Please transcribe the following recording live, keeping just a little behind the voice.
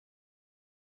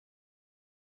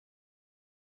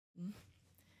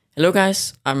Hello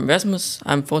guys, I'm Rasmus,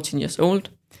 I'm 14 years old,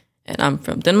 and I'm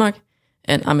from Denmark,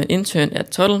 and I'm an intern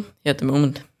at Toddle here at the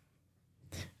moment.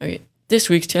 Okay, this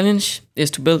week's challenge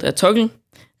is to build a toggle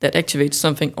that activates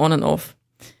something on and off.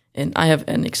 And I have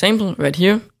an example right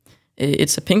here.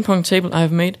 It's a ping pong table I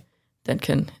have made that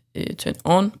can turn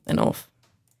on and off.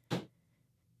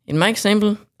 In my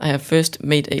example, I have first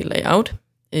made a layout.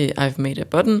 I've made a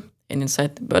button, and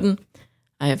inside the button,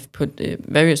 I have put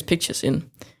various pictures in,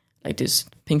 like this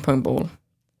ping pong ball.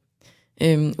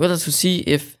 In order to see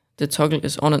if the toggle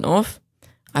is on and off,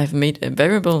 I've made a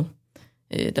variable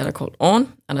that I call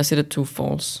on, and I set it to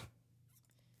false.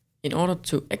 In order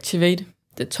to activate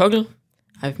the toggle,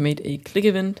 I've made a click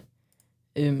event.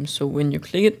 So when you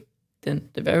click it, then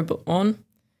the variable on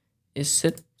is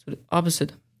set to the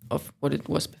opposite of what it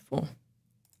was before.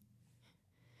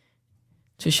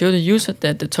 To show the user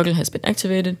that the toggle has been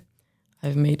activated,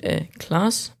 I've made a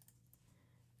class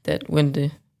that when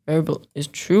the variable is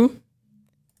true,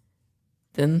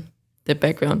 then the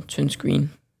background turns green.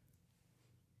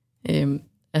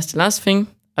 As the last thing,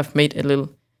 I've made a little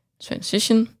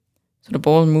transition so the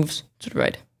ball moves to the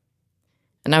right.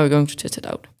 And now we're going to test it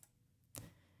out.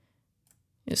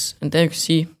 Yes, and there you can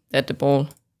see that the ball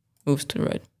moves to the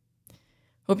right.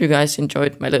 Hope you guys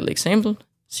enjoyed my little example.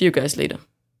 See you guys later.